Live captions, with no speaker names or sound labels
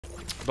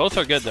Both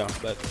are good though,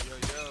 but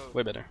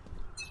way better.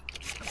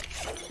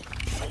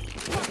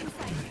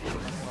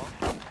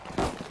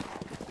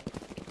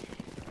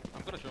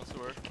 I'm gonna drone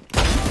sword.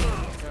 Nice.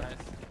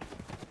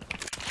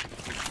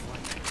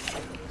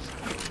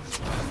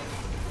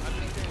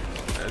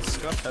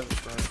 Scott has it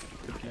front.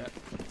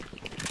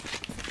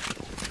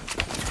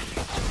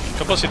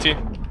 Couple CT.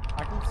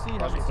 I can see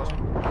how he's going.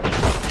 I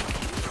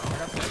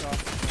got sent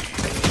off.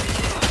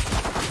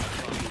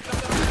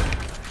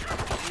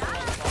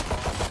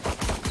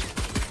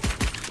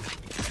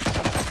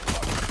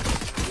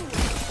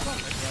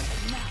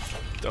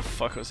 The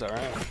fuck was that,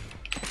 right?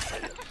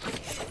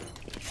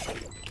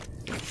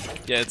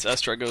 Yeah, it's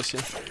Astra Ghost,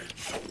 yeah.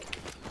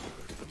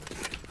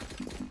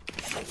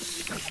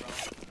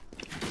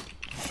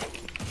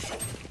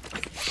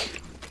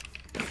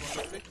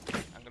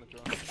 I'm gonna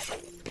drone.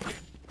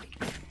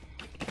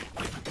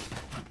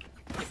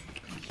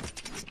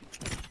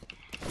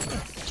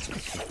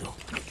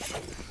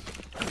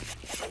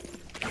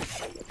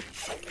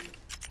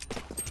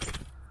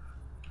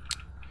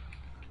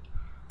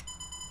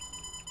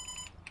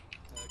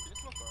 Can you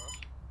smoke garage?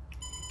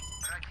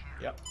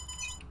 Yep.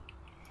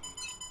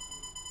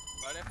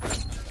 Right in.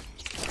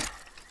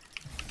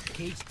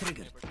 Cage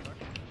triggered.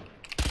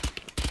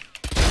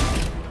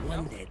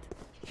 One dead.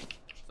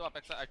 So up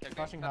backside. I can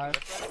Flashing left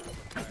high. side.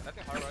 Alright,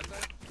 nothing hard right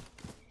side.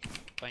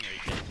 Playing your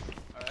EK.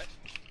 Alright.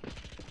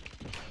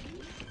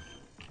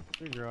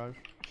 3 garage.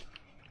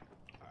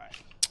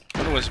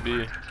 One was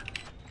B.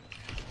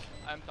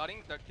 I'm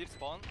darting the deep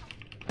spawn.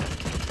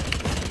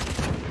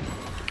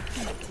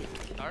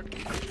 Dart.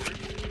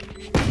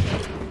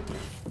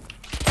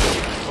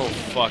 Oh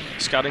fuck.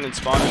 Scouting and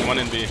spawn and one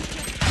in B.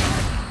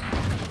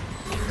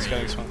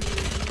 Scouting spawn.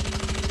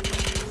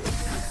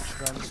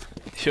 Drums.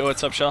 Yo,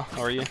 what's up, Shell?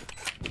 How are you?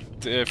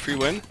 Free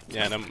win?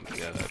 Yeah,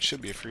 yeah, that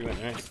should be a free win,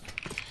 right?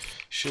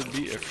 Should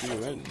be a free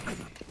win.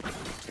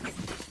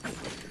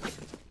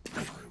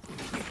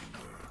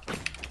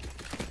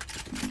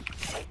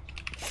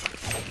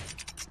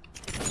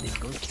 It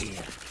goes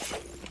here.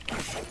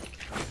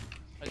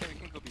 I think we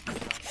can go B now.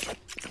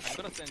 I'm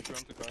gonna send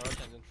drone to garage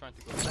and then trying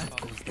to go That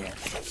top. goes there.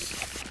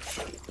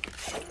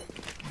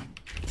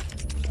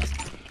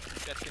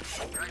 Get him.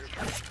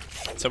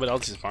 Somebody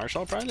else is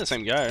Marshall? Probably the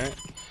same guy, right?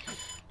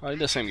 Probably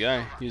the same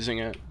guy using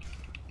it.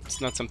 It's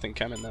not something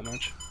common that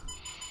much.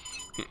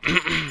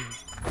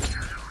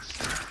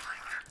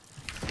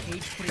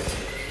 Cage triggered.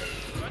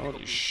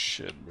 Holy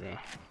shit, bro.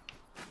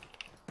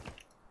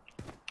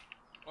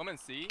 Woman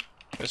C.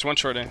 There's one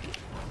short A.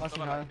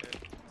 Flashing high.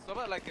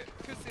 Soba like 2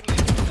 ceilings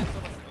and then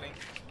Soba ceiling.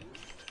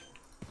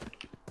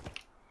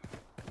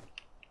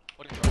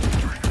 What is wrong?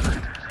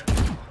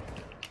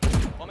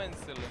 Woman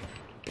ceiling.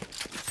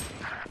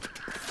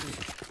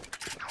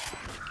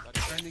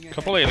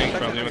 Couple A link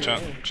probably, watch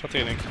out. Shot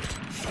A link.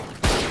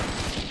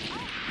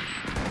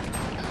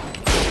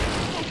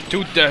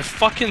 Dude, the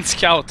fucking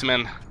scout,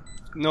 man.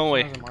 No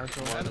way. Another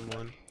Marshall.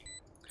 One.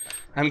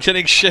 I'm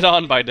getting shit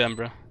on by them,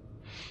 bro.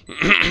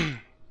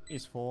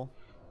 He's full.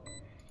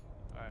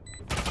 Alright.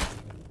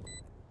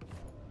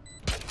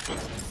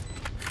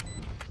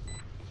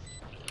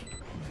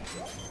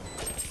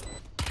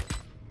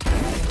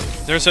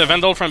 There's a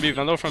Vandal from B,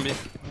 Vandal from B.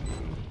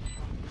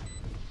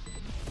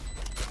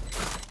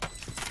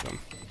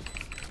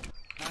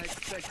 I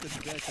expected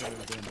better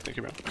of them. Thank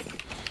you, bro.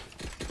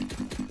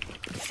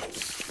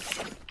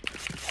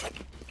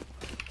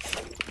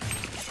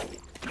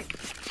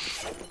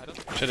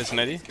 Shit, it's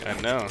Netty?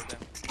 I know.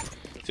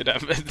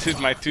 Dude,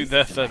 my 2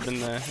 deaths have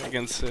been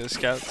against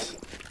scouts.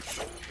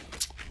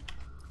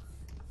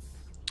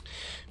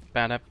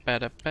 Bada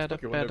bada bada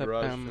Okay, one bada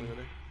garage. bam.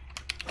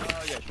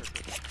 Yeah, sure.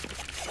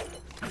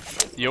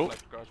 Yo,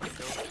 Like garage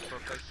window.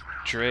 Perfect.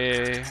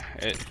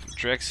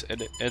 Drex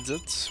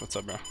edits. What's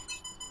up, bro?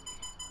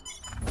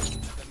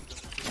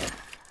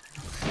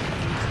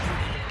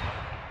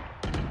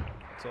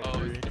 It's all Oh,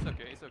 three. it's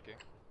okay, it's okay.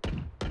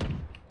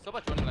 Soba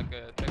running like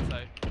a tech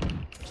side.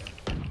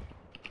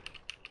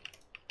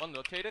 One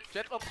rotated,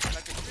 jet up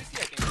like a 3C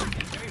I think.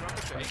 Can we run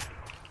the trade?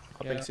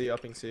 Upping Yeah. C,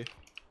 upping C.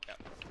 I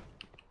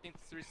think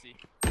it's 3C.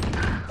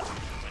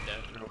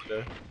 No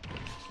window.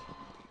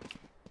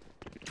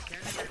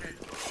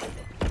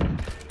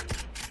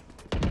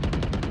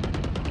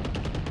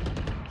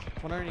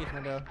 One underneath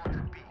window.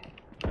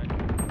 Right.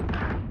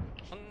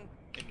 One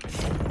in mid.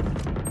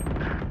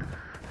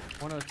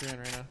 103 in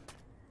Reyna.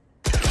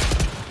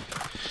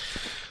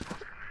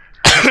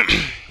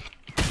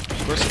 Of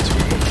course it's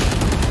Sweden.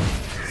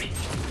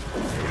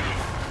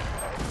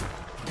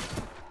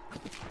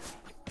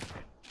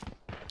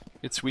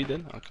 It's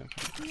Sweden? Okay.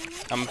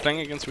 I'm playing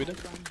against Sweden.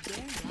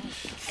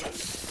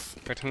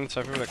 Practicing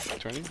Cypher like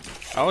 20.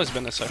 I've always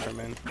been a Cypher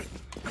main.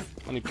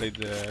 Only played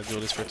the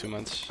duelist for 2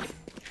 months.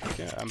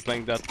 Yeah, I'm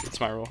playing that. It's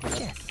my role.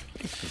 Yeah.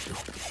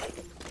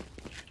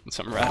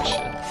 Some rat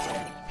shit.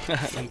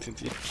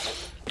 NTT.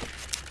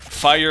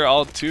 Fire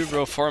all 2,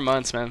 bro. 4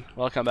 months, man.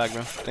 Welcome back,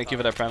 bro. Thank you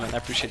for that prime, man. I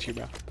appreciate you,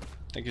 bro.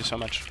 Thank you so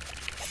much.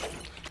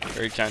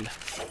 Very kind.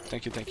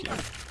 Thank you, thank you.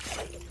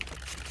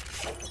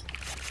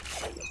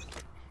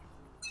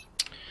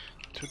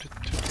 There's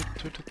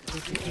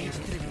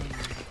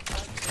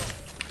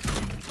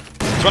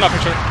one up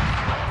picture.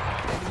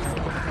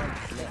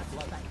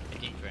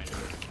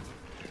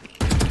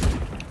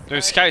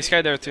 There's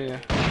Sky there too, yeah.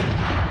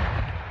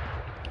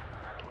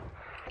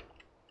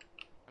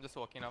 I'm just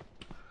walking up.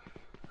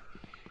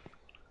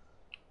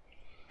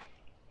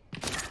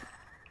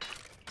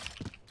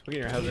 Look at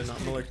your heaven, I'm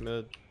gonna look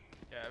mid.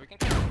 Yeah, we can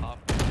kill top.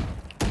 I'm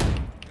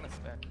gonna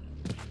spec.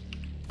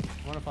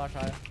 I want to flash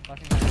high.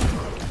 Flashing high.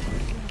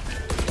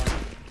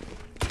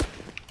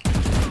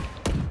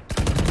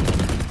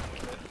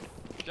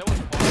 That was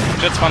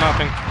fun. Jet's fun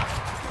hopping.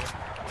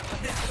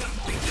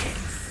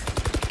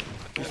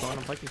 He's spawn,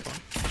 I'm fucking spawn.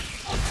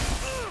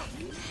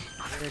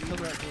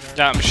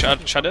 Yeah,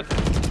 shut it.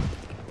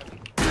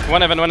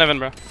 One heaven,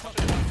 bro.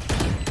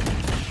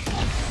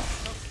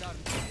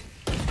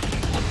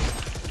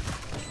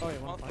 Oh wait,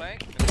 One one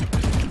flank.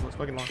 It's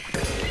fucking long.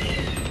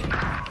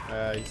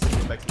 He's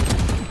back to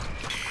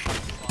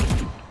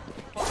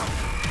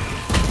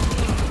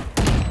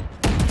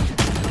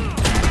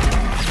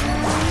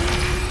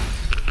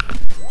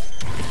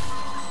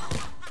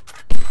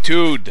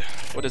Dude,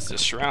 what is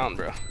this round,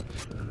 bro?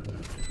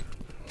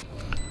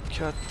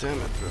 God damn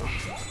it, bro.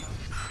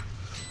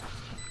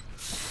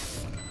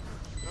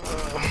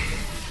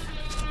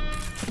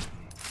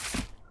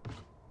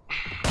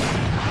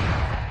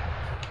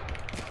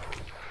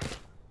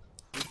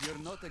 If you're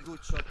not a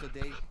good shot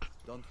today,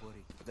 don't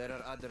worry. There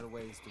are other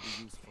ways to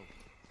be useful.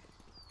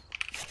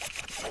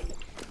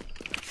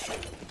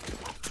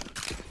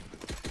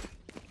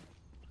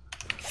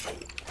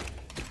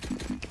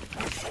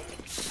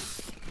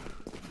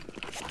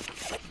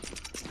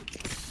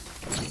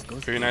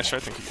 Very nice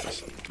shot, thank you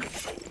guys.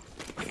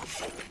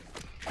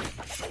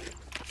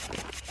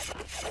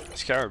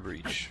 Scar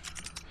Breach.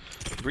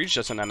 Breach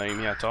doesn't annoy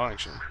me at all,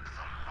 actually.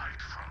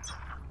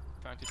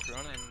 Trying to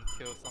drone and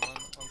kill someone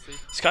on C.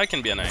 Sky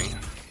can be annoying.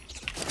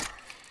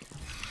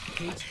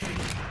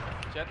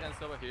 Jet ends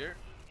over here.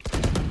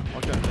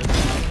 okay, mid.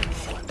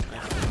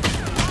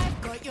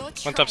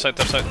 One top side.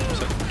 Okay.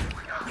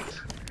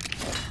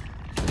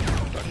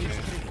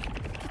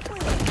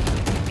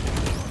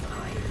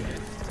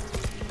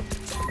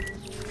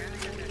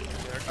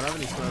 I don't have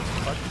any smokes.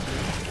 Fuck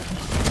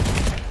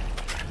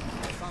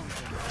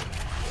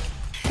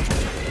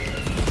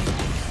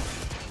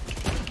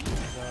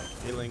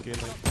you. A-link.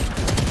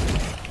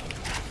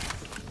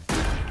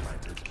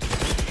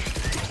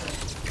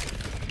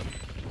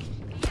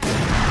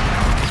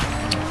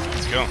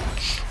 Let's go.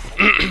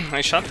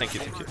 Nice shot, thank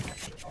you.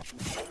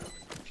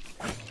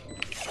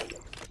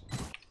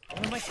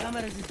 One of my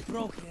cameras is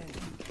broken.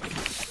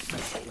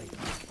 Wait.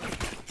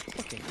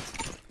 Okay.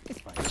 It's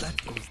fine. That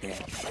goes there.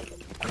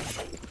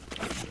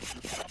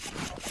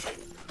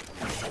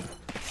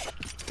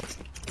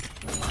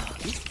 Wow,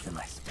 this is a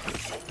nice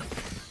place.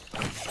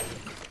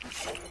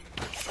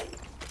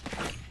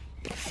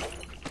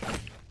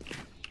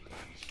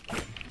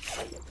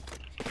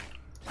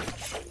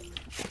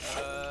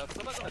 So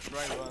I'm gonna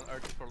try run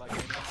RT for like a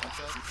minute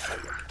myself.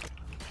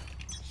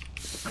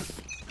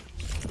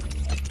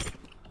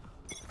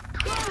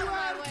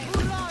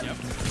 Yep.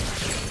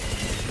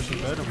 Pushing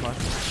mid, I'm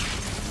flashing.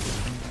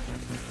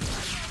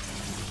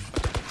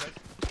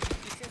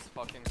 He seems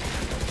fucking.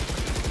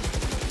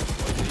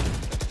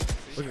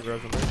 Look at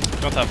Groves on there.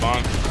 Don't have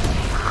bomb.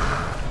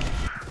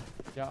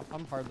 Yeah,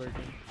 I'm hard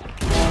lurking.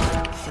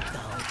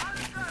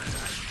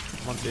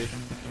 One C.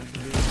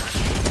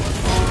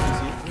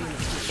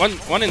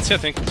 One in C, I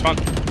think. Spawn.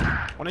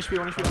 1 HP.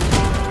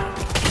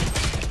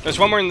 There's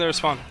one more in there,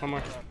 spawn. One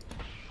more.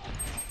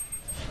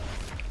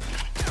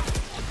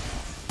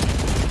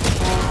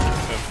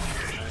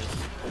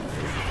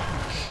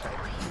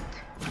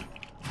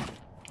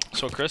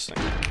 So Chris, thank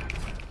you.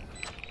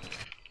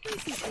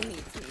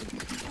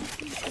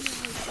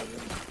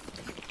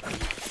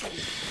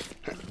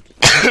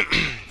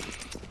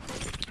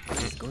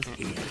 This goes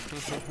here.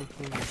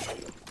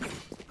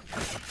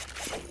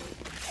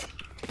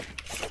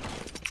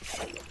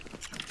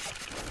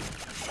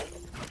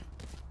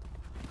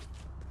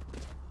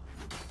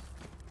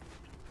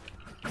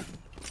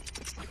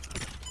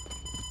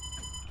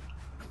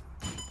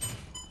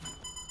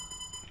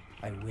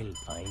 I will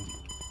find you.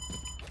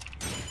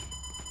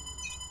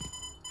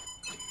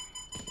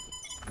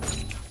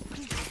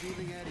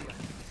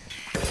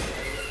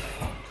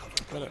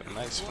 What a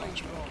nice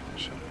flange, bro.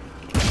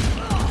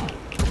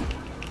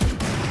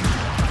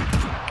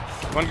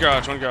 One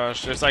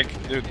garage. There's like,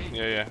 dude,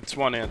 yeah. It's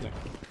one A, I think.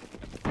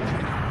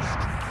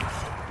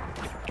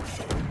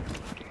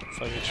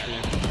 5 HP.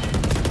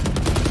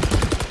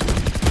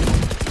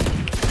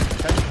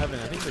 Heaven,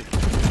 I think like...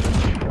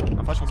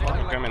 I'm flashing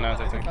spawn. Coming out,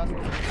 I think.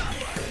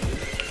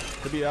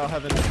 Could be out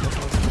heaven. 5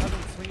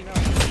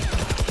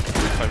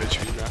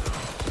 HP, bro.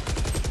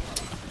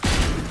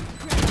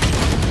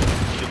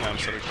 I'm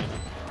sort of kidding.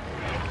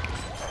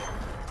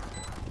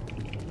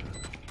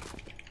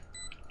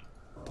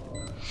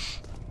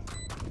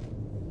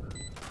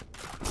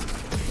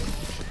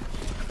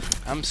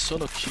 I'm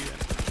solo queuing.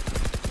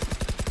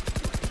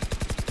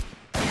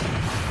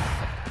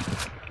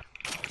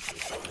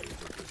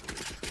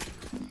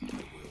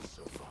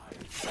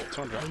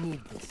 one drop. I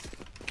need this.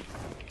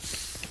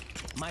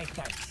 My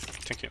thanks.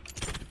 Thank you.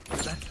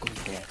 That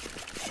goes there.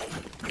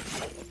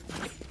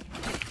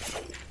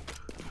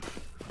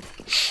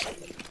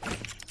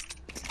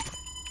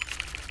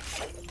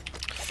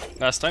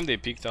 Last time they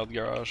peeked out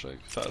garage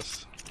like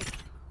fast.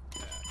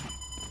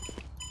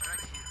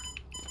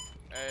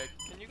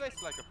 Can you guys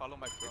like follow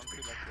my front to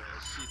like the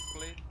cheese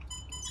plate?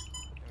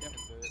 Yeah.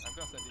 I'm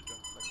gonna send you to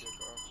like your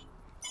garage.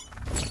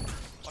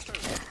 Watch out!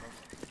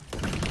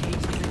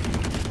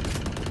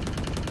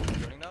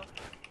 Joining now.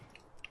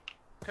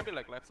 Can be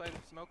like left side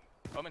smoke.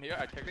 I'm in here.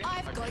 I checked in.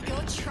 I've got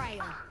your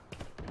trail.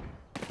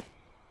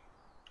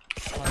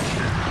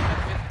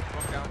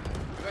 Walk down.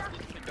 You guys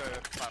need to pick the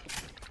flap.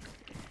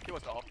 He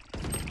was off.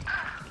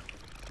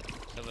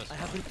 I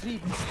have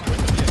retrieved this.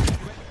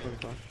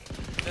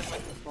 That's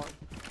like the spawn.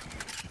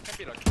 Can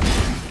be like.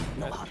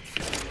 No hard.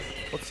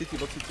 What city?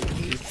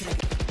 Cage trigger.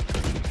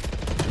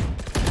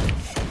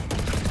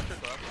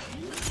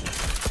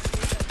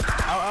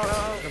 Ow, ow,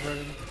 ow.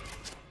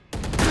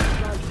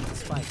 Planting the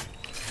spike.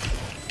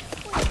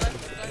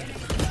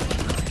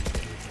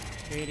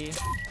 80.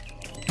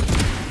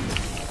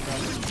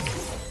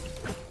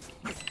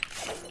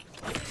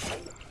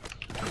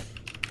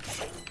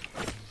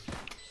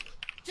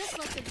 Just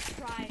let them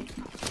try.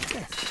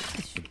 Yes,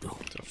 this should do.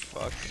 What the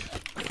fuck?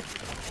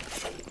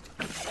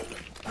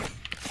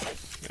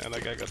 Yeah,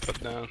 that guy got put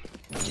down.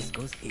 This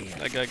goes here.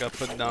 That guy got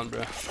put down,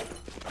 bro.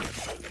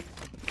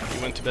 He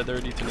went to bed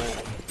early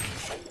tonight.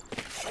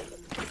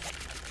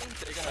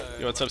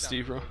 Yo, what's up,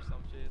 Steve, bro?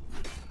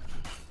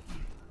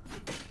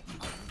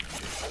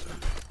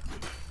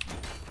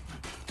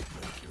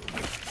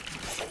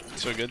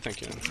 So good, thank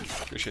you.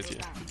 Appreciate you.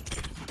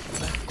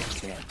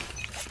 There.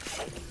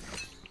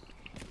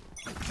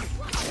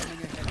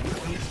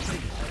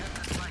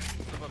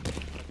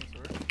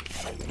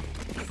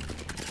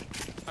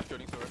 I'm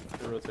shooting sword.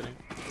 They're rotating.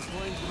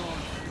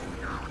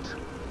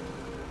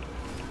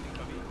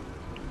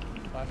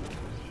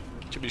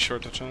 Could be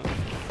short touch on it.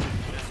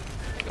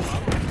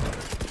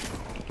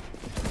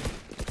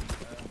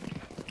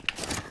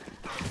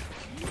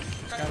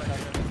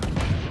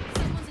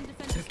 Someone's in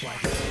defensive.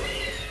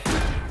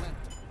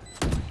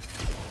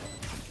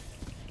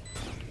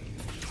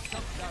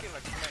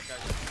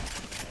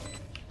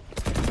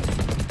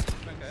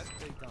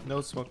 No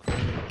smoke.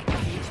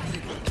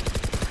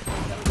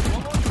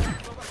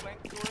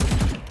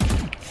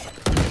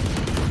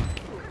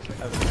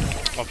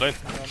 Well played.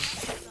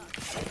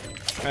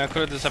 I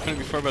could have this happened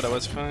before, but I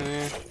was fine.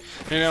 Yeah.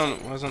 Maybe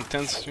I was on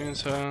 10 stream,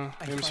 so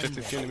maybe it's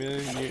 52 in the middle.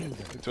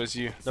 It was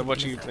you. Love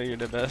watching you play, you're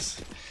the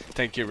best.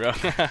 Thank you, bro.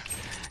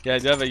 Yeah, I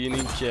do have a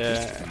unique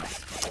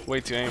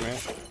way to aim,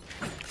 right?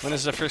 When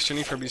is the first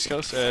journey for Beast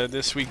Coast?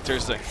 This week,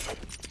 Thursday.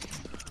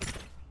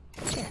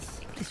 Yes,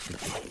 this should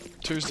do.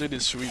 Thursday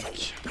this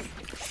week.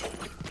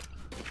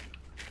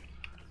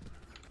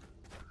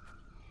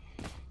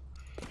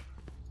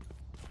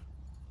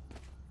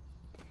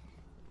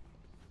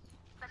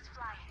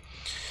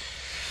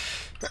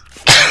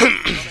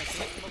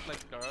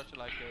 Like garage,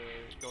 like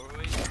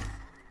doorway.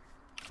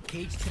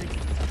 Cage trigger.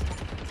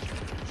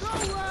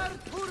 Nowhere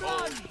to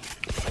run.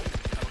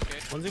 Okay,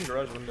 One's in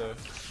garage window. I'm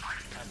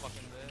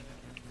fucking there.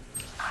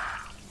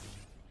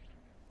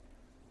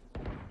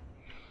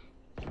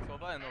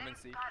 Sova and Omen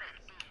C.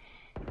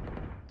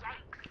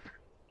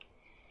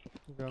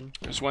 Gun.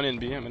 There's one in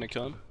B, I'm gonna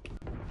kill him.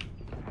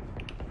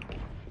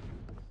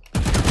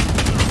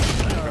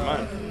 Never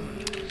mind.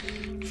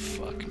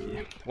 Fuck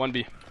me.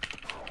 1B.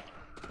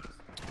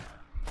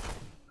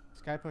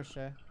 Sky push,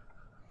 Jay.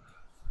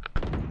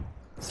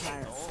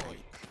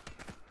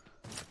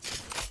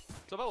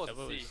 Sova was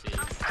Double C. C.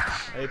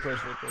 A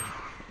push, A push.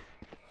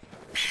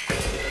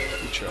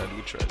 We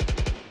tried.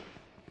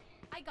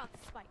 I got the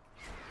spike.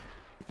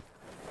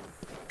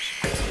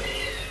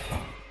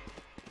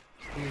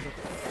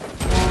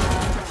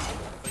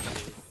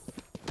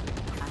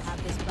 I have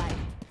this spike.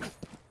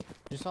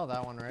 You saw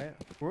that one, right?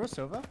 Where was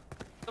Sova?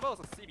 Sova was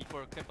a C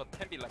before, but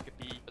can be like a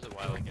B. That was a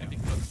while ago. Can be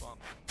plus one.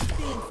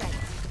 Feeling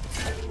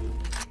safe.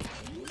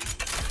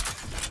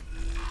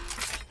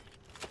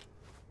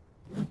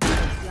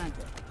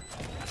 Planted.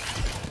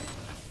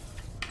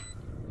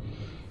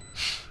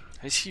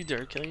 I see you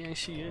there, Kelly. I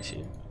see you. I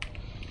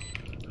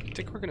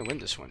think we're gonna win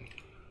this one.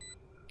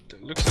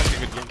 It looks like a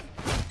good game.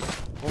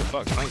 Oh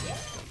fuck, flank.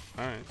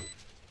 Alright.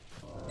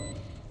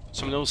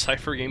 Some of those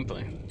Cypher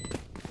gameplay.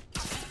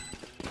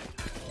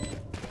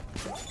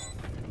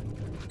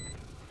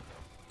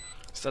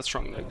 Is that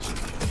strong legs?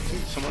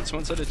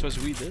 Someone said it was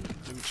we did.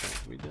 Let me check.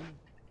 We did.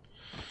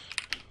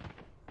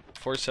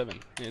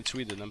 4-7. Yeah, it's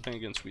we did. I'm playing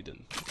against we did.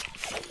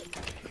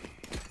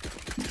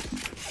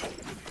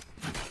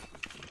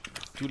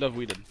 Do love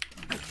we did.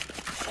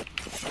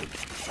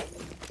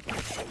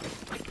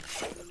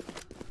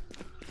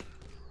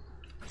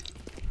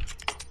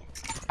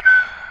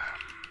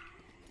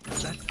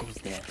 That goes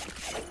there.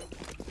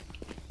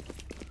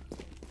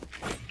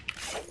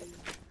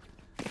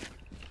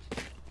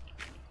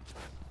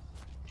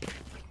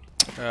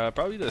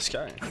 Probably the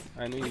Sky.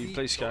 I knew you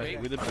play Sky.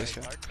 We did play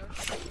Sky.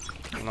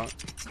 I'm not.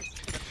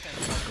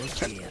 Goes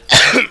here.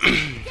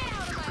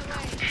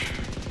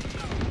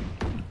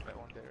 Right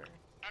one there.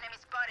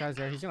 Guys,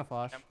 there. He's gonna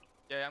flash.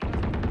 Yeah, I'm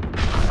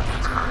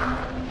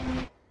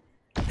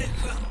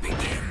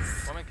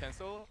Woman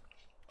cancel.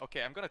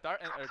 Okay, I'm gonna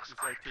dart and use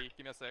RT.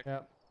 Give me a sec.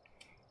 Yep.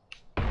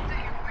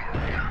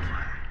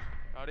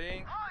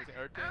 Darting. Using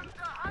RT.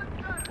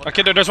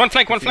 Okay, there's one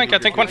flank, I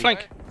think one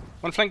flank.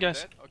 One flank,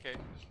 guys. Dead? Okay.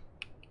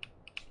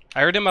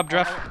 I heard him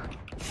updraft.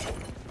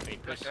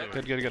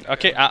 Good. Good.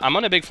 Okay, I'm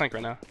on a big flank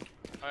right now.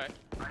 Alright.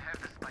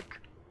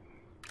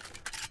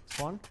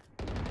 One.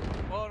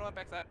 Oh, no,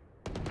 backside.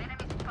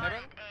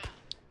 Heaven?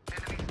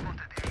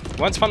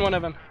 One's fun, one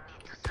heaven.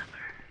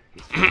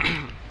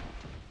 Not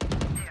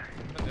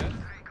dead.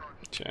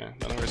 Yeah,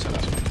 don't know where it's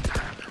last one.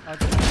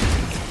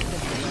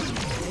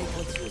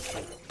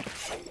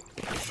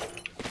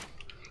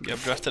 You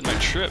updrafted my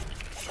trip.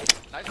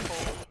 Nice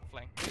pull.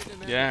 Flank.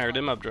 Yeah, I heard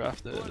him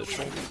updraft the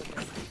trip.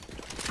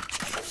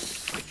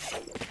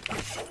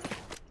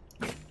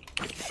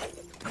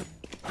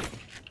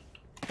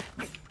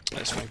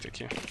 Nice flank to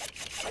Q.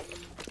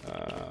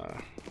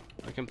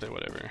 I can play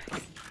whatever.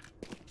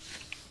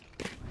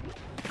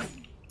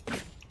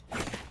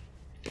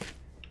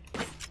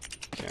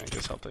 Okay, I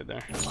guess I'll play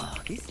there. Wow,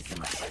 this is a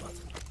nice spot.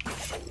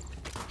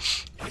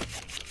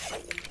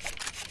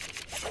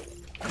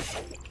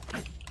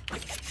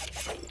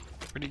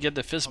 Where'd you get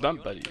the fist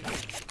bump, buddy?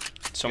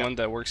 Someone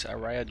that works at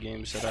Riot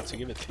Games said I have to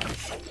give it to you.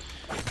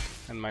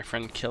 And my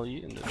friend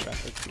Kelly in the chat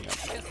hooked me up.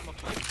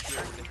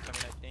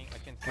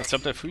 What's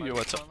up there, Fuyo?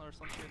 What's up?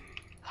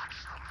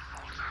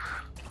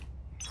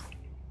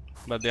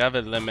 But they have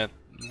a limit.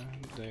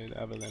 They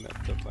have a limit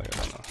to play, I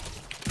don't know.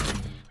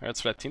 Alright,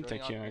 c'est la team,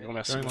 thank you. Un gros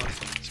merci.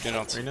 C'est bien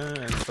gentil. Reyna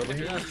and Solar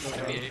here.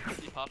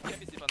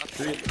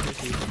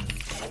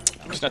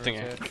 There's nothing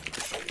here.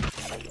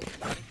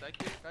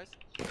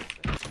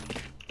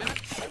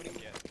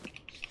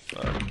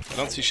 Fuck. I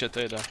don't see shit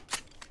there though.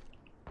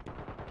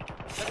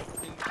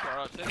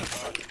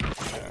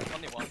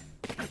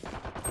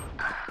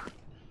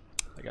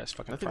 That guy's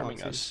fucking Nothing farming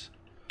wants us.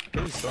 I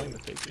think he's selling the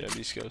fake. Yeah,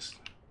 Beast Ghost.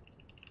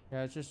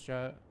 Yeah, it's just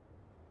Jet.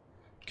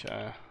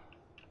 Okay.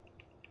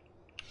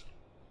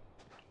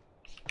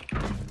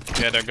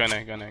 Yeah, they're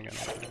gonna.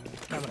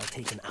 Camera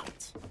taken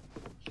out.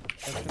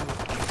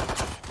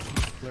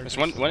 There's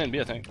one in B,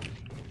 I think.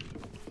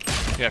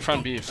 Yeah,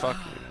 front B, fuck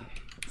me, man.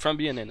 Front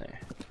B and in A.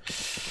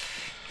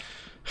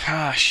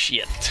 Ah,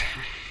 shit.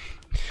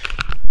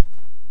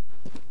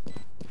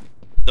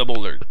 Double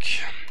lurk.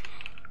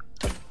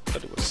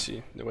 Thought it was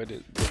C, the way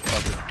they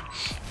covered.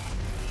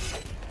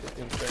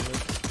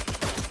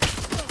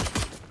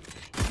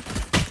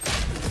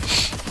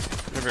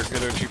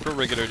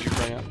 Regular Jeep,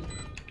 yeah.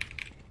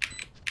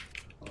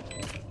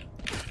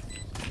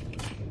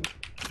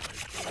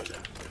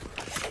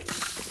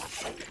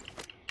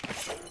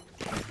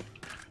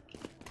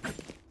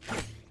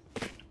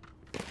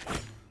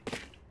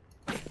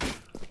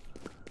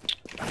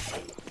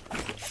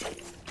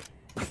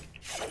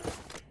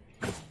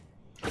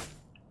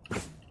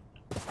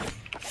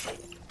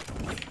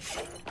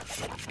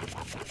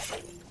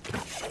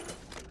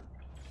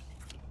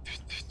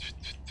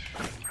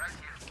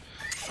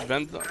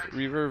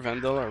 Reaver,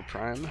 Vandal, or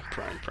Prime?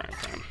 Prime.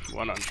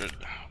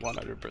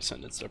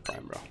 100%, it's their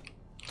Prime, bro.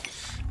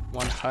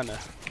 100.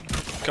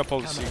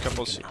 Couple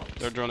C.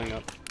 They're droning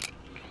up.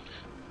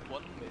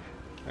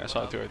 Yeah, I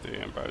saw 2 or 3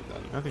 Empire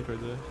done. I think we're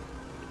there.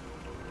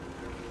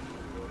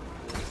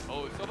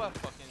 Oh, it's so bad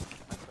fucking.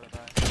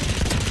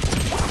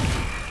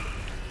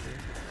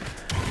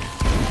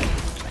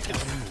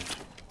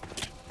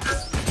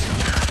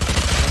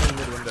 One in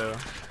mid window.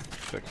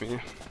 Fuck me.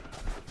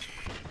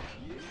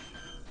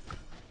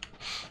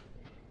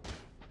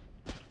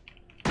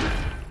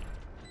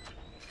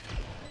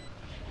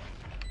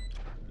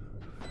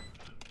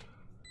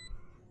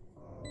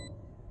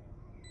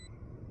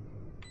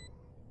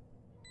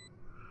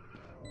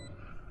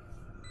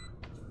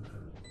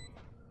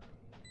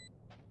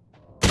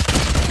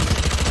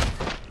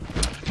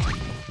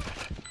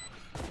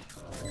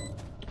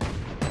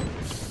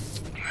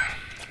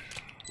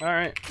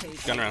 Alright,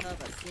 gun around.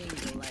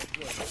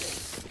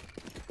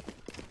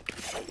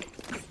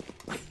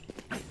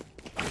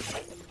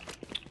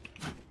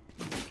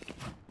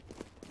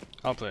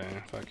 I'll play,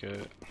 fuck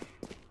it.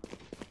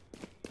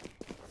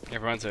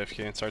 Everyone's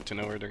AFK and start to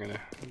know where they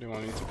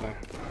want me to play.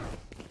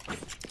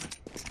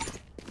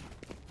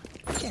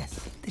 Yes,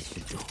 this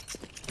should do.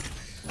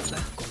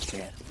 That goes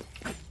there.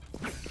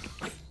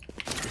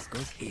 This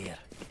goes here.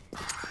 Wow,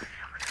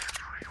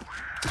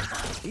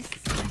 this is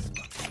a nice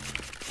spot.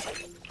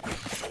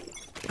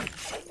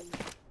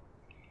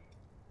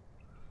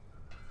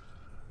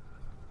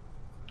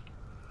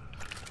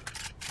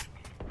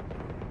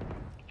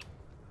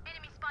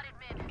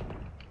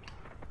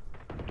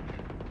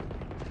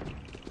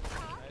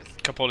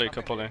 Couple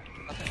A.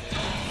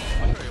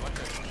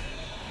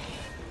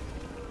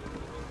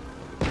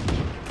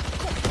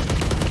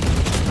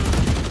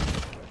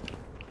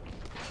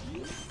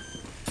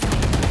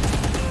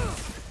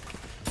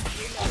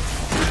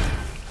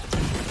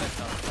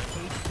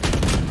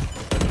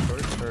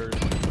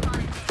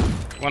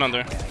 One under.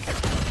 Okay,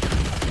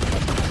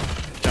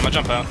 I'm gonna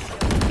jump out.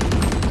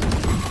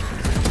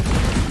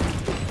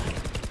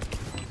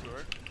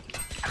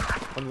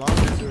 One long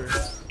and sewer.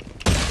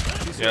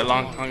 Yeah,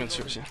 long and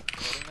sewers, yeah.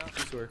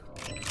 Two sewer.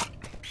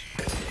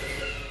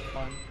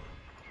 Fine.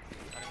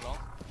 Running long.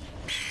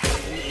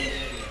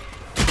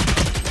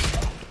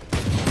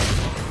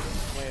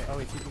 Wait, oh,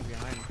 he's keeping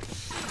behind.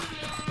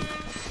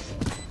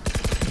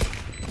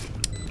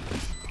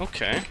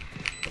 Okay.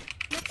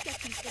 Let's get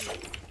some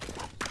things.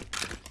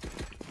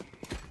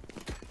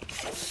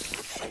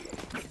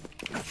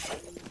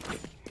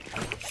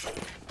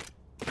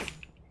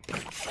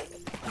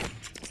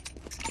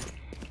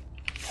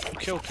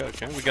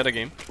 Okay. We got a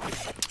game.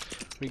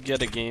 We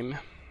get a game.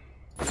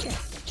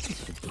 Yes,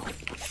 this should do.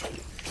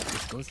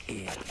 This goes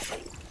here.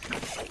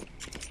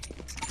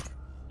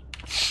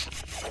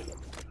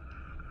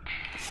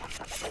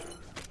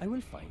 I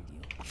will find you.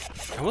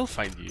 I will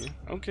find you.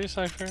 Okay,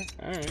 Cypher.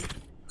 Alright.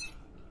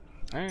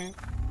 Alright.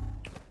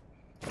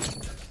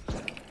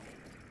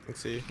 Let's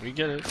see. We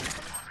get it.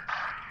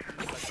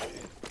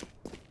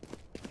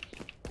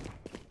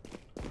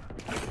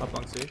 Up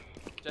on C.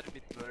 Jet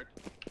mid bird.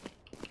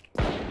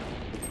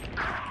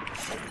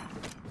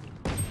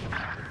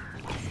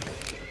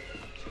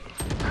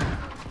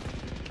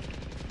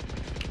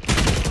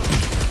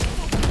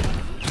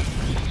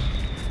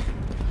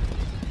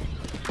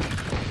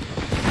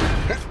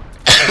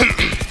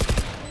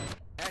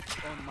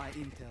 Act on my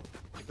intel.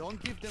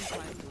 Don't give them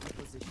time to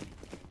reposition.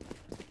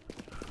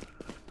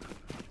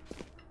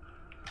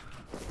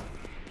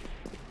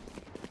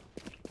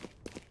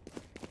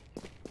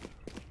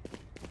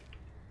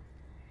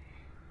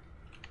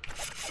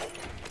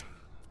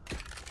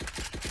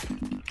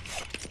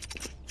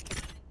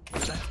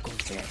 That goes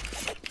there.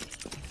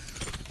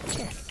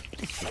 Yes,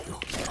 this should do.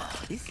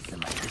 This is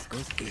like this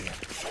goes here.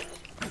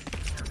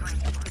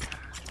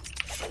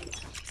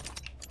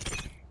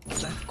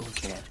 That goes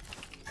there.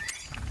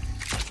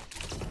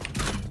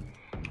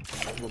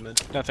 Woman.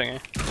 Nothing, eh?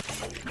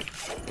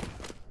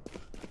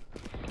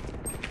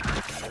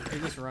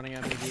 You're just running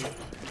at me, dude.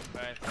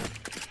 Right.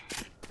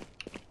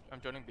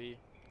 I'm joining B.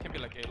 Can be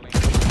like A lane.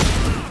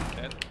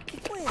 Dead.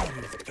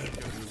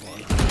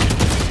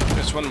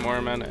 There's one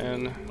more man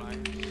in.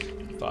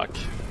 Fuck.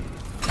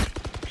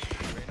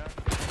 Reyna.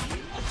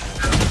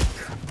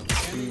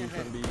 B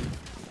can be.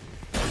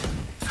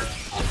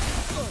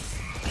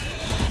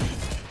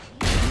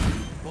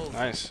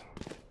 Nice.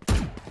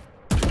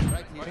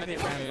 Or any A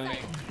lane.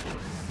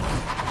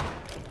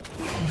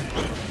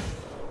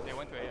 They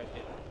went to A, I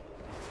think.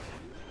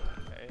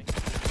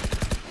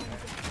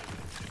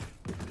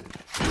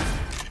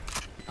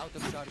 Out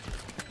of charge.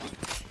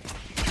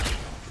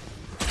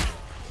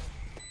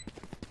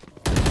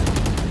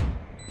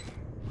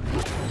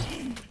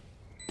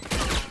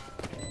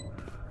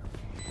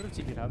 What if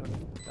TP'd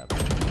heaven?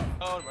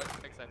 Oh,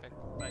 right. Back side,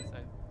 right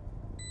side.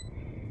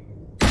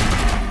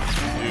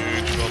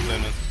 Huge, well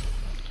played, man.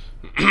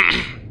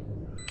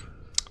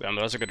 Damn,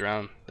 that was a good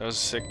round. That was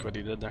sick what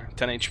he did there.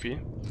 10 HP.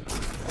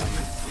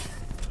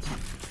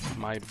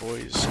 My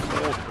boy's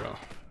cold, bro.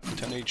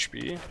 10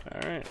 HP.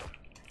 Alright.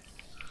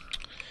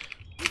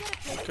 We gotta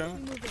play Okay. and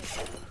move in.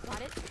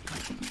 Got it?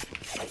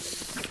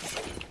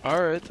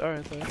 Alright.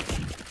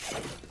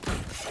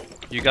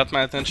 You got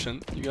my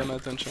attention.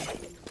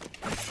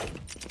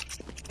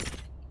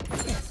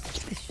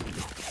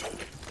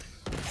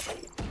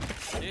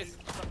 Yes.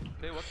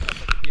 They worked out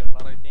like here a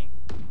lot, I think.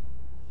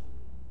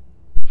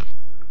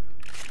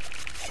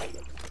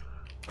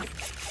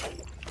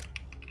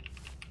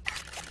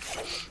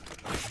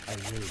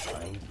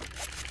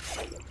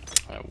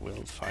 I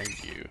will find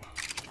you.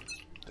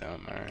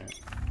 Damn, alright.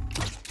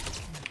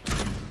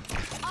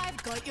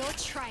 I've got your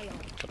trail.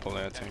 Couple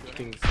there, I think.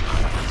 Kings.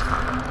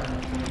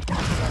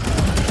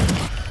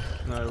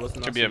 No, it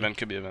wasn't. Could be event,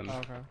 Oh,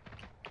 okay.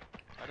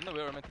 I don't know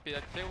where we're meant to be.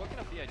 They're working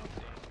on B, I think.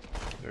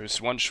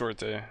 There's one short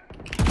there.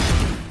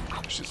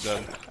 She's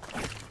dead.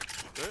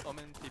 Good.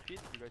 Omen TP, you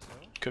guys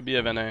know. Could be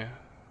event A.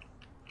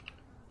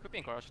 Could be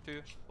in garage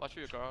too. Watch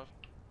your garage.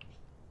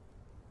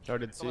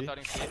 Started Someone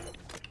C. starting C.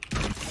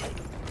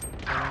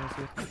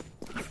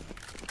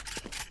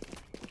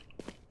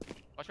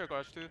 Watch your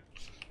garage too.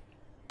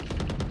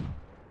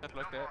 That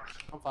like that.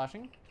 I'm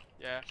flashing.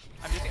 Yeah.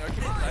 I'm using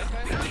arcade right,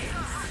 guys. Arcade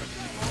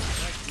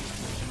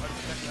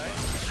right.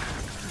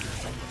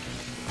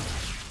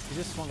 He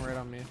just swung right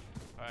on me.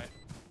 Alright.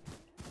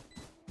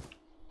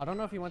 I don't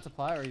know if he went to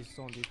ply or he's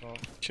still on default.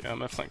 Okay,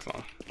 I'm at flank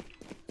long.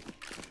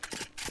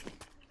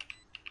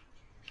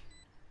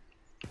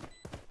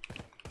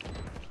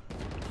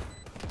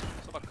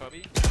 So about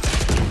Kobe.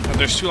 Oh,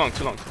 there's too long.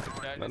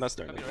 Yeah, No, that's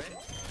there. Kobe,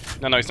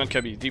 right? No, it's not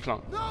Kebby. Deep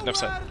long. Left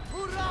side.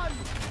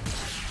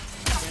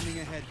 Standing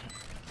ahead.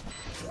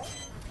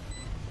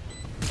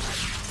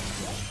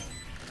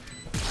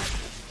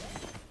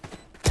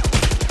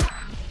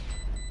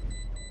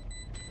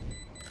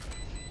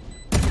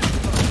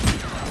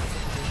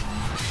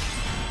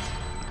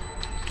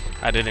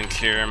 I didn't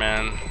clear,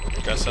 man.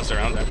 Guess that's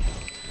around there.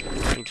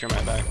 Didn't clear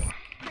my back.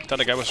 Thought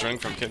the guy was running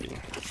from Kebby.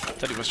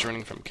 Thought he was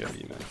running from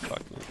Kebby, man.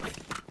 Fuck me.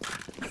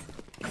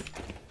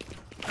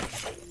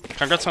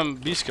 Congrats on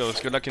B skills.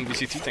 Good luck in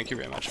VCT. Thank you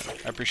very much.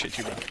 I appreciate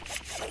you, bro.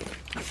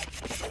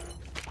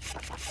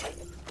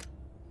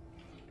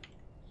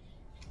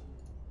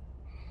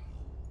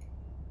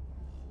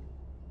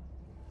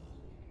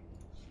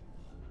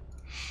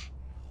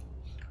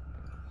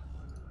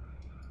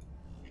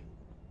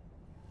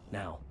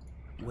 Now,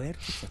 where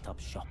to set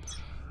up shop?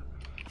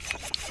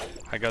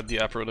 I got the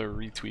app roller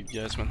retweet,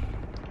 guys, man.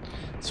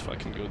 Let's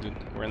fucking go, dude.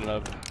 We're in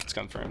love. It's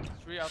confirmed.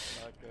 3 out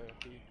like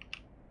B.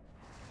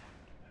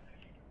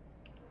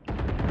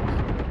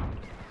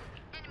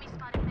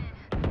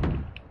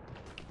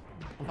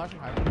 I'm flashing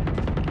high.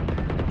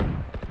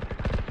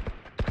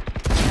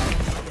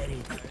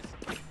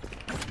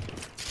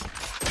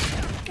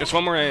 There's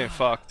one more A.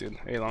 Fuck, dude.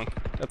 A long.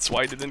 That's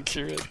why I didn't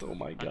clear it. Oh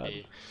my god.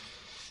 A.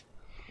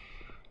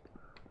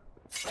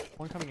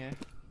 One coming A.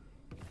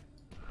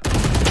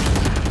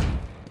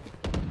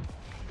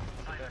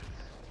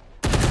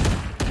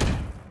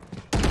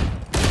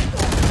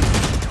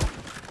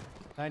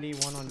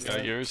 $91 on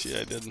Got yours? Yeah,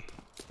 I did.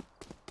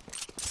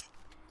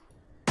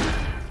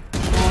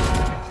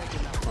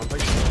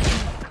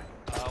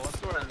 One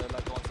store and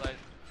like one side.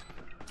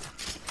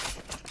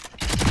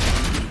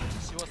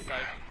 She was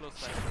side, close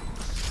side.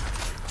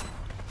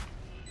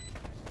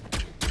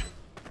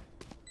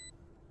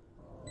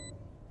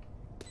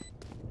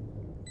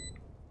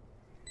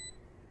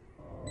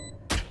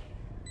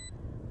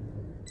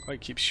 Why he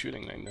keeps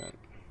shooting like that?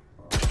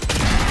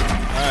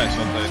 Nice,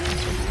 well played.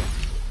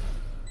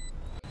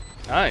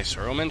 Nice,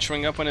 Roman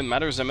showing up when it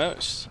matters the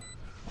most.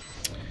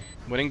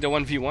 Winning the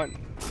 1v1.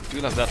 Do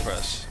love that for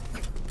us.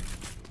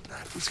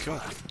 Let's go.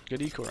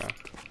 Good eco round.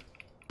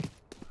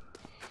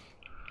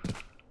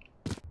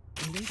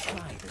 And they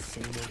try the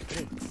same old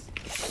tricks.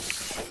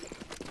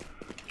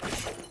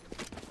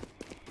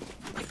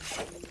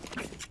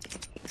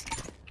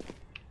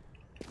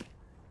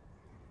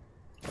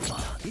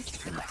 Oh, this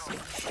is a nice one.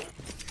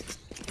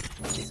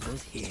 This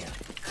goes here.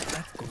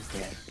 That goes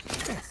there.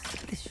 Yes,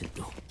 this should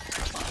do.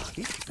 Oh,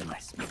 this is a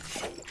nice one.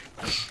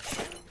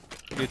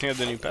 What do you think of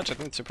the new patch? I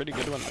think it's a pretty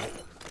good one, man.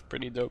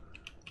 Pretty dope.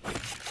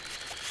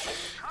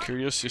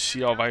 Curious to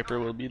see how Viper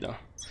will be, though.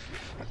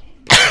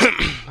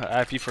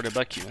 Happy for the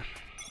Bucky, man.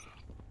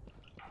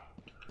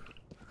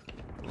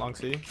 Long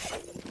C.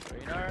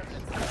 Radar,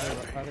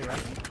 Are they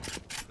right?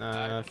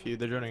 A few.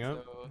 They're joining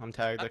up. So, I'm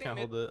tagged. I nothing can't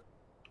mid. hold it.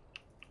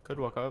 Could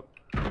walk up.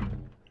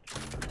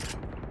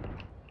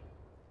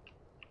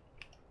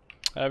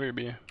 Have your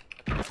B.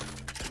 Yep,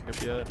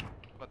 yeah.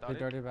 but They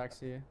darted back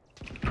C.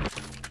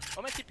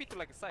 Oh, man, TP to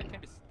like a side.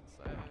 Can be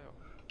side.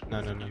 No.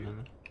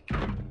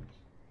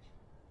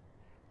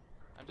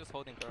 I'm just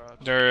holding garage.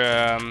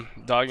 They're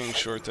dogging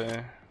short.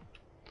 One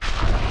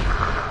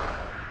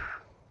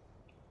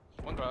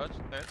garage,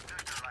 dead.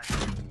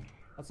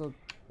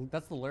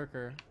 That's the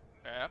lurker.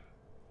 Yeah.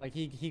 Like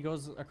he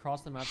goes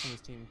across the map from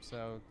his team,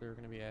 so they're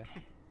gonna be A.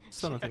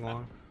 Still nothing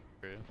long.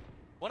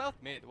 One out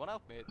mid, one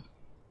out mid.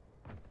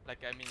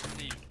 Like, I mean,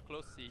 C,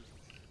 close C.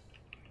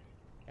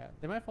 Yeah,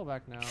 they might fall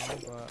back now,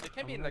 but They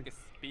can be in like a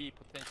B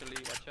potentially,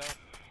 watch out.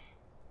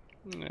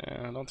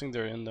 Yeah, I don't think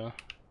they're in, though.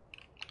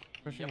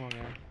 pushing long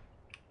A.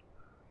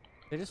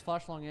 They just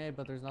flash long A,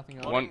 but there's nothing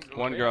else.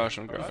 One garage,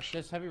 one garage.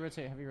 Just heavy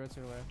rotate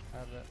away. I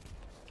have it.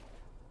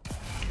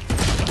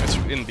 It's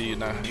in B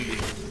now. In B.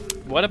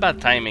 What about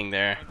timing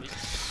there?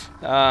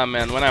 Ah,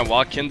 man, when I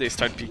walk in, they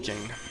start peeking.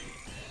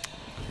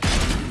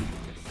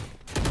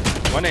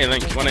 1A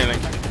link, 1A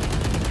link.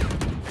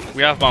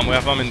 We have bomb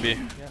in B.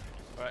 Yeah.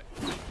 Alright.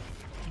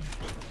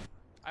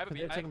 I have a Could B.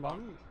 they have taken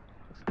bomb?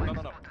 No,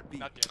 not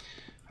yet.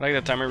 I like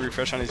the timer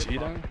refresh on his E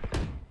though.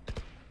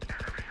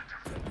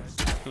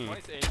 One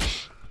is A.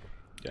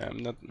 Yeah,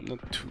 I'm not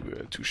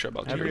too sure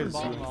about Heavy you. is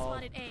Enemy Z.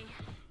 spotted A.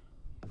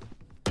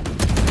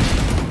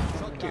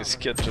 This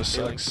kid just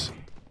sucks.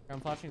 I'm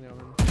flashing the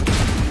omen.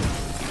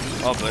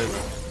 I'll play.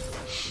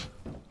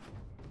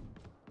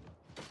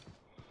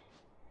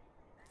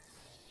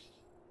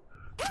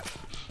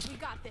 We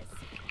got this.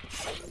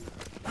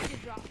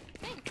 Good drop.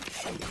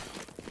 Thanks.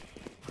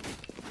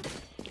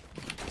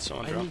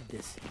 Someone I drop. need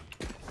this.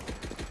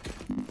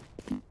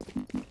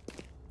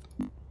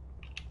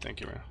 Thank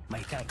you, man. My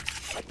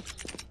thanks.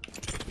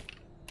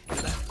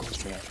 That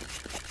goes there.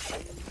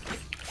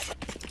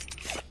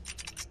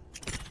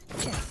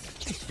 Yes,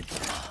 this should do.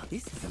 Oh,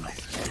 this is a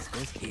nice one. This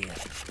goes here. I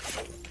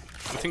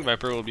think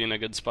Viper will be in a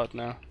good spot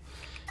now.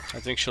 I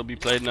think she'll be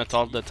played not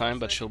all the time,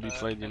 but she'll be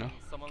played, you know.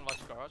 Someone watch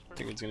garage for I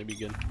think me? it's gonna be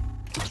good.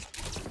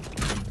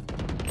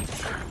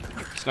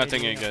 There's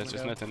nothing here, guys.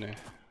 There's nothing there.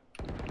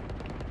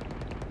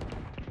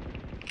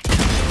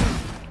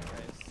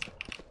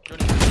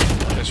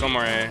 There's one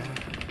more A.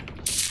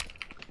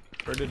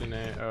 Bird it in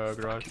A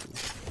garage.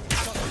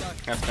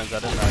 Half times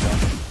that is not done.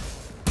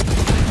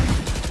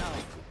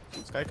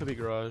 This guy could be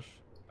garage.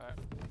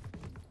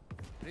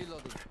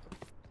 Reloading.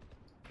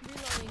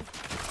 Reloading.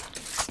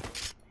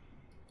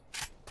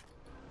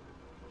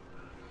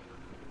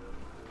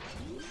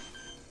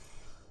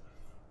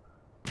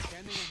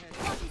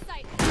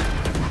 Multi-site.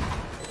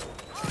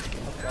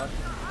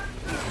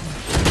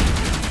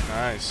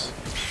 Nice.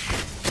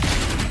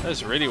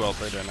 That's really well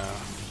played right now.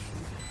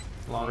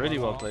 Long, Really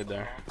long, well long. played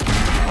there.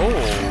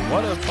 Oh,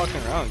 what a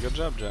fucking round. Good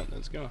job, Jet.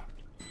 Let's go.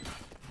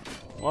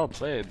 Well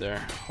played there.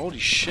 Holy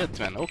shit,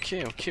 man.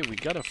 Okay, okay, we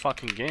got a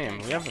fucking game.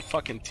 We have a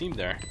fucking team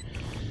there.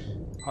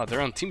 Oh,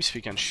 they're on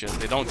TeamSpeak and shit.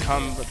 They don't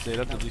come, but they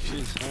let the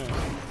defuse. Yeah.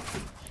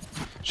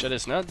 Shit,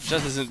 it's not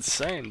just as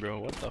insane, bro.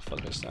 What the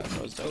fuck is that?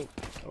 That was dope.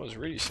 That was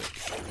really sick.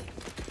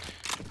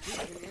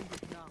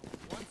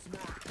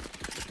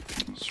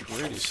 It's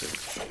really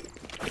sick.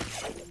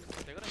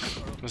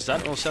 Was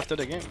that almost after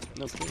the game?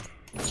 No clue.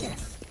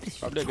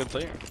 Probably a good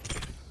player.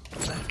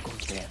 That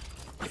goes there.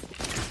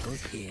 This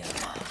goes here.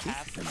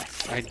 This is a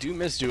mess. I do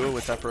miss duo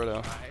with that pro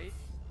though.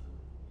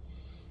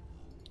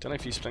 Don't know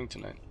if he's playing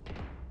tonight.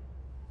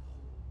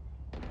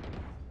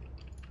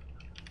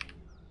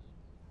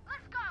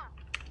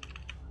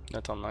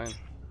 Not online.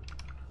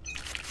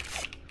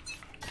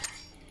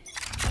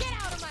 Get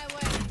out of my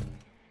way.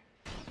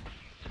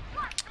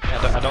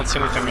 Yeah, I don't see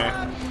anything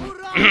there.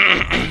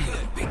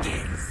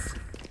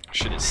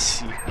 Shit is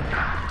C.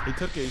 He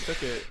took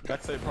it.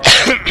 Backside part.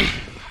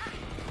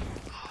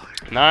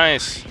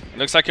 Nice.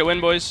 Looks like a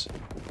win, boys.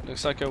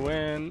 Looks like a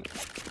win.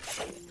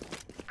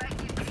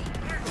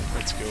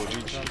 Let's go,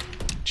 GG.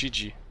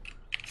 GG.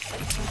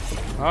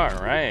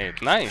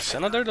 Alright, nice.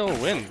 Another little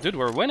win. Dude,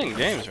 we're winning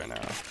games right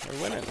now.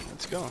 We're winning.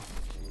 Let's go.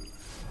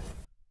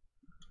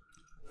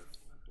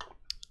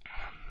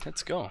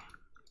 Let's go.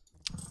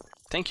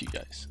 Thank you,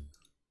 guys.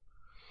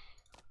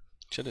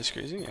 Shit is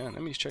crazy. Yeah,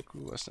 let me check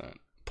who was that.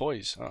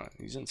 Poise. Oh,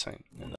 he's insane.